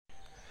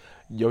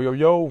Yo, yo,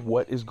 yo,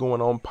 what is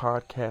going on,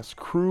 podcast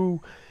crew?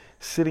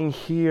 Sitting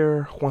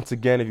here once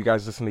again. If you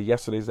guys listened to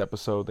yesterday's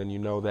episode, then you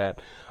know that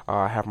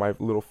I have my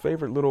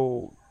favorite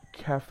little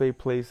cafe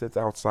place that's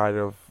outside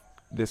of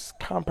this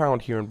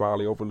compound here in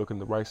Bali overlooking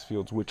the rice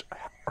fields, which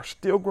are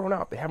still grown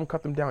out. They haven't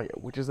cut them down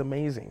yet, which is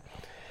amazing.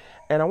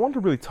 And I wanted to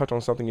really touch on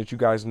something that you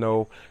guys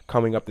know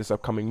coming up this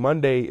upcoming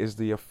Monday is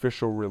the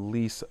official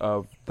release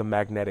of the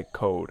Magnetic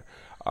Code.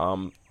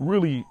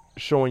 Really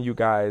showing you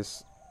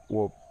guys,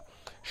 well,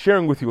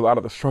 sharing with you a lot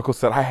of the struggles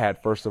that I had,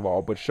 first of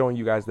all, but showing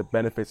you guys the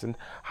benefits and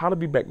how to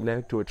be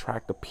magnetic to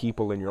attract the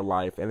people in your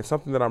life. And it's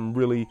something that I'm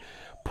really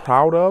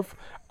proud of.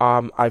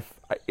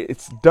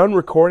 It's done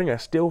recording. I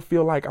still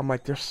feel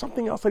like there's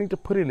something else I need to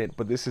put in it,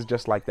 but this is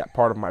just like that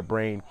part of my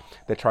brain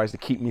that tries to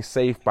keep me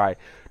safe by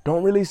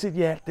don't release it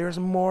yet. There's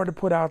more to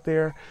put out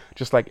there.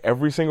 Just like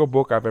every single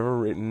book I've ever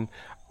written,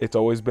 it's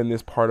always been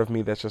this part of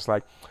me that's just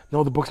like,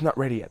 no, the book's not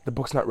ready yet. The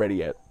book's not ready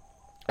yet.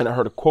 And I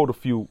heard a quote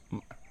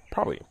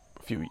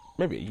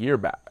maybe a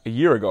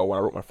year ago when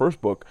I wrote my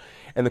first book,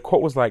 and the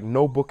quote was like,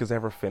 no book is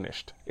ever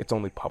finished, it's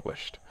only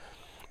published.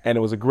 And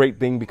it was a great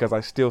thing because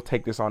I still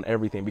take this on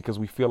everything because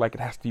we feel like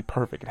it has to be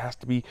perfect, it has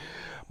to be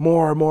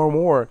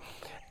more.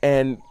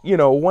 And you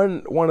know,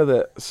 one of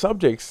the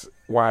subjects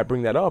why I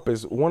bring that up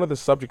is one of the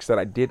subjects that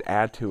I did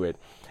add to it,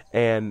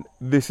 and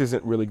this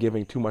isn't really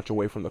giving too much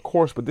away from the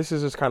course, but this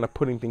is just kind of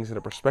putting things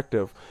into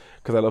perspective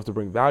because I love to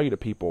bring value to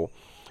people,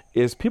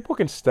 is people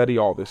can study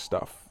all this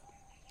stuff.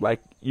 Like,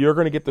 you're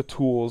going to get the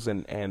tools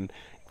and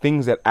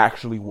things that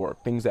actually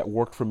work, things that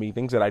work for me,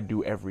 things that I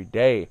do every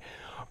day.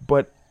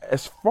 But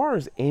as far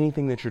as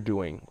anything that you're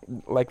doing,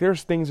 like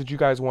there's things that you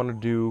guys want to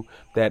do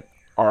that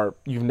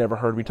you've never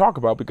heard me talk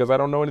about because I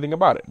don't know anything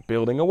about it.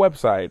 Building a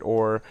website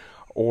or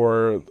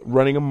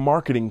running a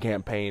marketing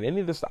campaign,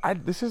 any of this.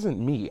 This isn't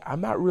me. I'm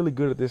not really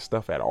good at this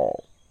stuff at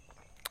all.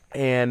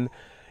 And,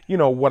 you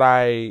know, what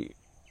I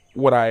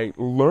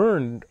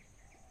learned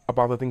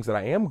about the things that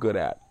I am good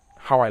at,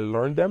 how I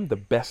learned them, the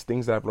best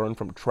things that I've learned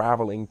from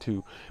traveling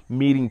to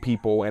meeting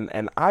people.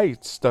 And I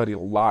studied a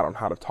lot on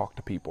how to talk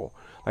to people.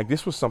 Like,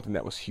 this was something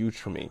that was huge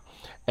for me.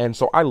 And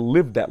so I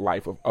lived that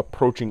life of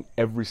approaching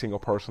every single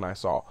person I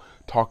saw,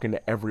 talking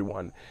to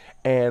everyone.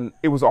 And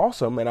it was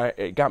awesome. And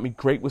it got me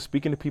great with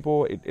speaking to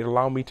people. It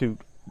allowed me to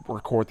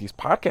record these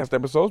podcast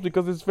episodes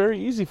because it's very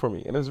easy for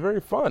me and it's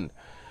very fun.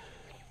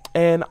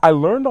 And I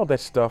learned all that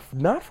stuff,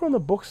 not from the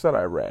books that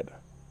I read,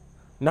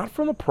 not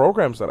from the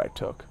programs that I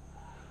took.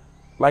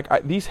 Like,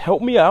 these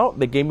helped me out.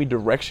 They gave me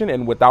direction.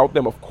 And without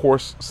them, of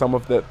course, some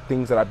of the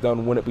things that I've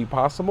done wouldn't be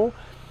possible.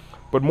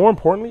 But more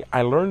importantly,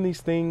 I learned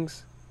these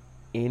things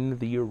in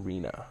the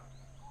arena.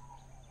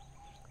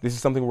 This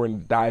is something we're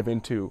going to dive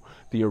into,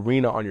 the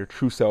arena on your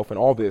true self and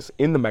all this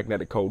in the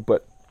Magnetic Code.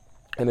 But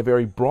in a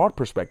very broad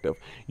perspective,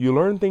 you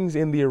learn things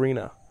in the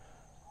arena.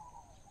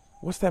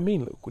 What's that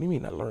mean, Luke? What do you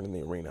mean I learn in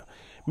the arena?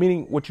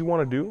 Meaning what you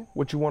want to do,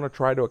 what you want to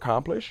try to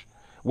accomplish,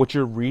 what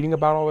you're reading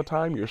about all the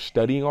time, you're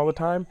studying all the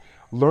time,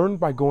 learn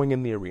by going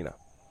in the arena.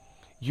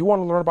 You want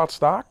to learn about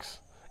stocks?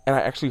 And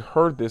I actually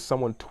heard this,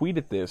 someone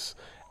tweeted this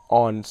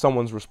on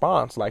someone's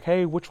response, like,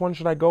 hey, which one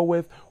should I go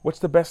with? What's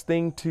the best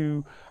thing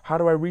how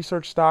do I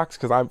research stocks?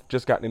 Because I've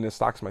just gotten into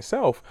stocks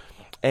myself.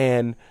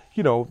 And,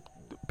 you know,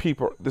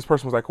 this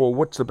person was like, well,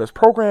 what's the best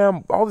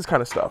program? All this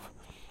kind of stuff.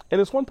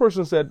 And this one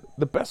person said,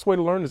 the best way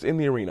to learn is in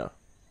the arena.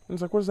 And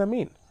it's like, what does that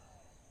mean?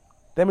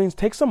 That means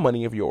take some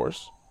money of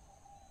yours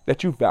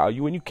that you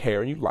value and you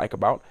care and you like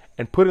about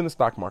and put it in the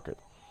stock market.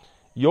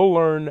 You'll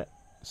learn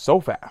so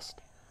fast.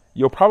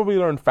 You'll probably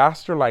learn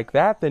faster like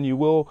that than you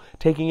will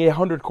taking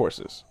 100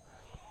 courses.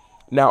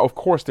 Now, of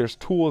course, there's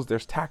tools,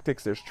 there's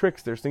tactics, there's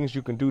tricks, there's things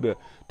you can do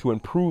to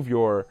improve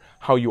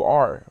how you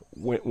are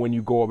when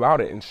you go about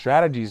it, and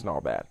strategies and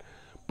all that.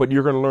 But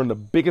you're going to learn the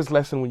biggest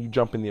lesson when you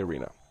jump in the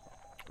arena.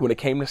 When it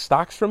came to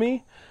stocks for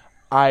me,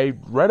 I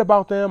read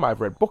about them, I've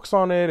read books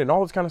on it and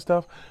all this kind of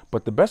stuff.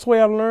 But the best way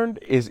I learned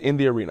is in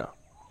the arena.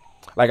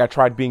 Like, I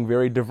tried being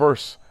very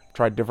diverse,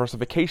 tried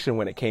diversification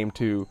when it came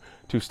to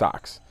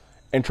stocks.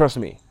 And trust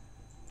me,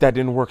 that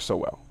didn't work so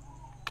well.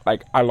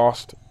 Like, I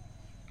lost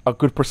a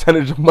good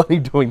percentage of money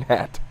doing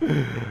that.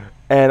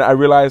 And I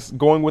realized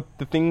going with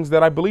the things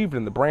that I believed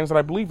in, the brands that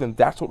I believed in,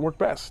 that's what worked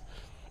best.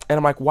 And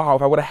I'm like, wow,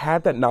 if I would have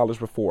had that knowledge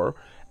before,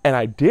 and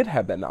I did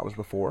have that knowledge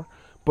before,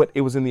 but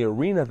it was in the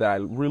arena that I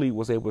really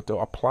was able to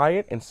apply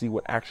it and see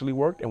what actually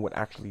worked and what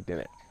actually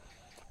didn't.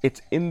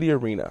 It's in the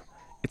arena.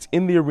 It's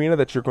in the arena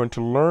that you're going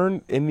to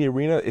learn. In the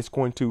arena,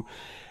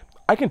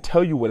 I can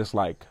tell you what it's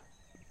like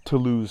to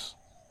lose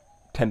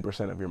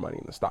 10% of your money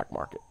in the stock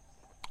market.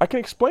 I can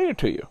explain it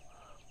to you.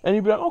 And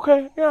you'd be like,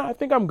 okay, yeah, I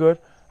think I'm good.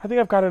 I think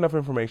I've got enough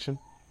information.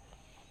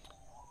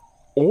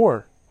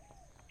 Or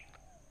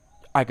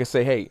I could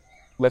say, hey,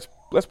 let's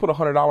put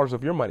 $100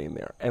 of your money in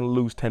there and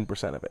lose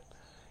 10% of it.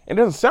 It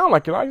doesn't sound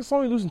like it. It's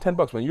only losing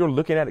 $10. When you're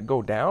looking at it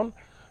go down,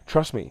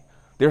 trust me,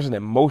 there's an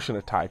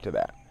emotion tied to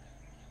that.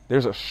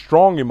 There's a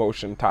strong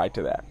emotion tied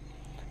to that.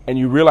 And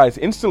you realize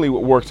instantly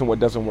what works and what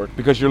doesn't work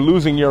because you're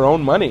losing your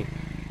own money.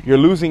 You're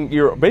losing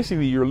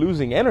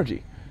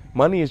energy.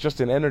 Money is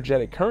just an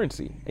energetic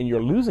currency, and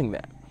you're losing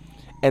that.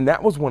 And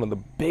that was one of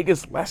the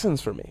biggest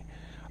lessons for me.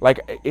 Like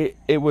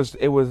it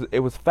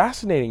was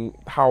fascinating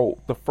how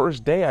the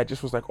first day I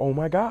just was like, oh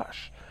my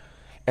gosh.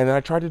 And then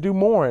I tried to do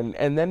more,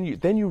 and then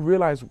you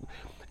realize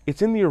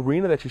it's in the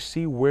arena that you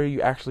see where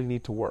you actually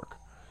need to work.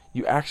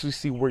 You actually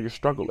see where your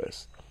struggle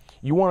is.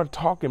 You want to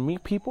talk and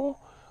meet people?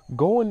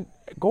 Go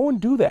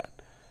and do that,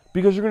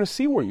 because you're going to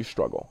see where you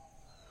struggle.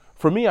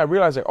 For me, I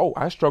realized like, oh,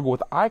 I struggle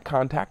with eye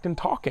contact and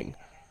talking.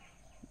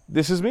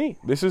 This is me.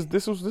 This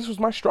was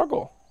my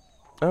struggle.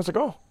 And I was like,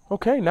 oh,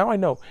 okay, now I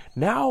know.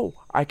 Now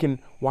I can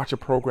watch a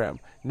program.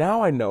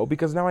 Now I know,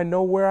 because now I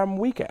know where I'm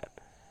weak at.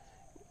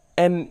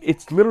 And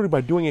it's literally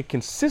by doing it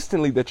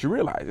consistently that you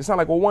realize. It's not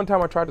like, well, one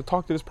time I tried to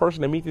talk to this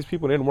person and meet these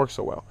people, and it didn't work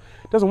so well.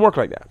 It doesn't work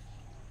like that.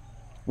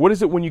 What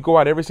is it when you go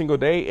out every single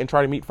day and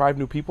try to meet 5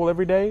 new people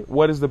every day?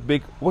 What's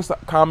the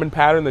common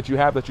pattern that you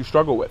have that you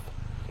struggle with?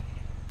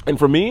 And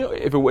for me,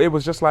 if it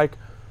was just like,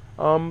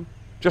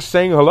 just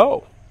saying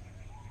hello.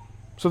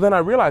 So then I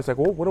realized like,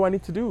 well, what do I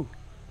need to do?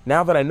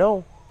 Now that I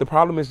know, the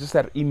problem is just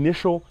that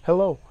initial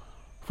hello.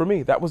 For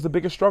me, that was the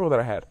biggest struggle that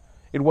I had.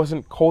 It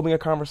wasn't holding a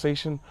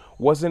conversation,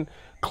 wasn't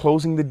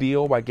closing the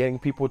deal by getting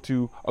people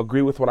to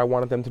agree with what I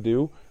wanted them to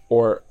do,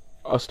 or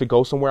us to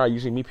go somewhere. I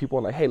usually meet people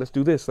and like, hey, let's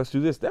do this.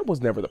 That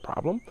was never the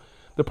problem.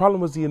 The problem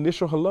was the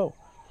initial hello.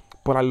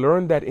 But I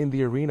learned that in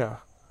the arena,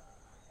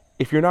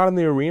 if you're not in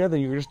the arena,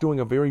 then you're just doing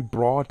a very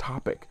broad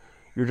topic.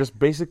 You're just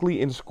basically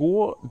in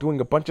school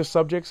doing a bunch of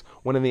subjects,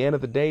 when in the end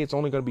of the day, it's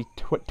only going to be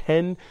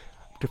 10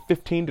 to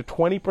 15 to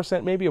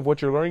 20% maybe of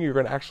what you're learning you're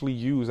going to actually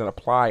use and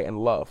apply and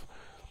love.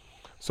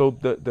 So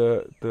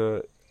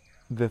the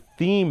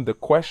theme, the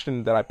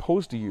question that I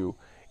pose to you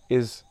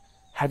is,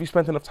 have you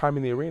spent enough time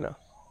in the arena?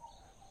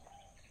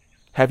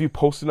 Have you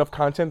posted enough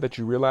content that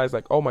you realize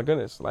like, oh my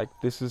goodness, like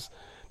this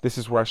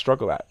is where I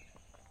struggle at?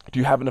 Do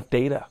you have enough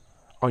data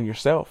on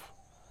yourself?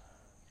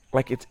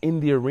 Like, it's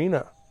in the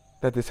arena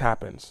that this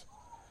happens.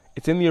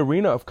 It's in the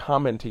arena of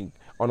commenting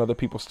on other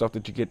people's stuff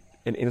that you get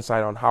an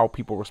insight on how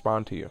people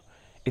respond to you.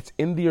 It's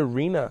in the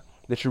arena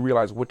that you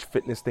realize which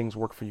fitness things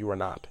work for you or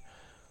not.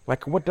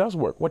 Like, what does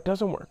work? What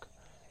doesn't work?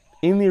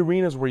 In the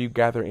arenas where you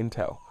gather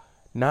intel,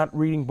 not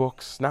reading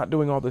books, not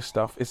doing all this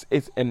stuff.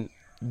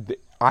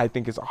 I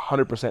think it's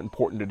 100%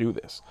 important to do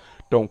this.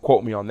 Don't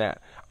quote me on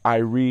that. I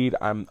read,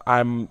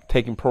 I'm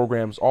taking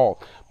programs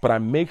but I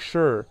make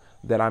sure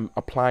that I'm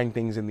applying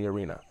things in the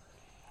arena.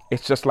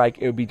 It's just like,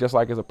 it would be just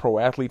like as a pro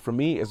athlete for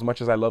me, as much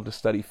as I love to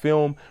study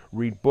film,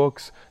 read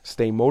books,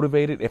 stay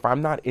motivated. If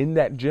I'm not in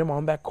that gym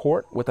on that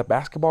court with a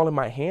basketball in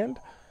my hand,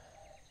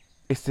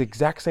 it's the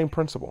exact same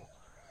principle.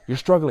 You're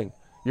struggling.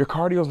 Your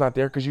cardio's not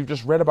there because you've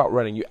just read about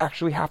running. You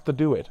actually have to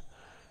do it.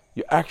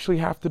 You actually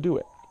have to do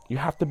it. You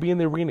have to be in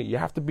the arena. You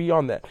have to be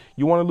on that.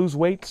 You want to lose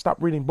weight?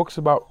 Stop reading books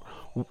about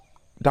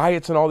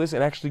diets and all this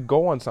and actually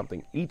go on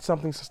something. Eat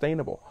something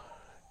sustainable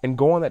and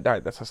go on that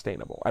diet that's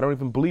sustainable. I don't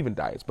even believe in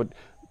diets, but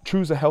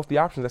choose a healthy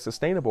option that's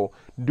sustainable.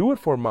 Do it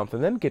for a month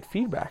and then get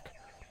feedback,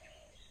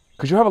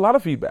 because you have a lot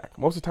of feedback.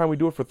 Most of the time we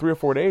do it for 3 or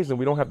 4 days and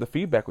we don't have the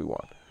feedback we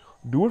want.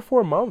 Do it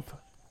for a month.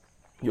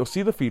 You'll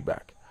see the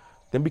feedback.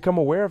 Then become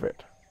aware of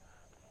it.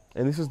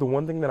 And this is the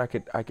one thing that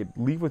I could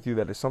leave with you,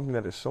 that is something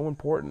that is so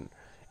important,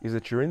 is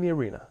that you're in the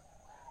arena.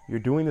 You're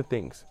doing the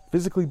things,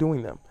 physically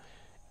doing them,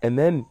 and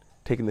then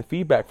taking the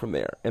feedback from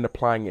there and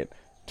applying it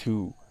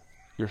to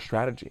your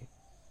strategy,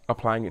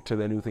 applying it to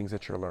the new things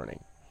that you're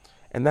learning.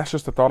 And that's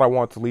just the thought I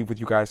want to leave with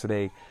you guys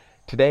today.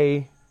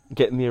 Today,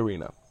 get in the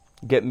arena.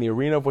 Get in the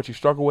arena of what you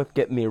struggle with.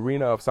 Get in the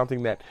arena of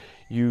something that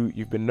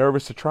you've been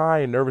nervous to try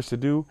and nervous to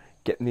do.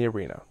 Get in the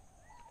arena.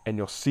 And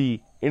you'll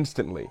see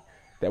instantly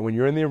that when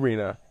you're in the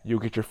arena, you'll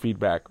get your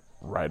feedback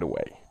right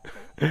away.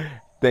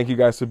 Thank you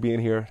guys for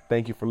being here.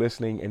 Thank you for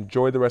listening.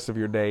 Enjoy the rest of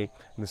your day.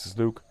 And this is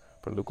Luke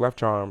from Luke Life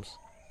Charms.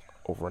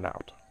 Over and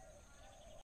out.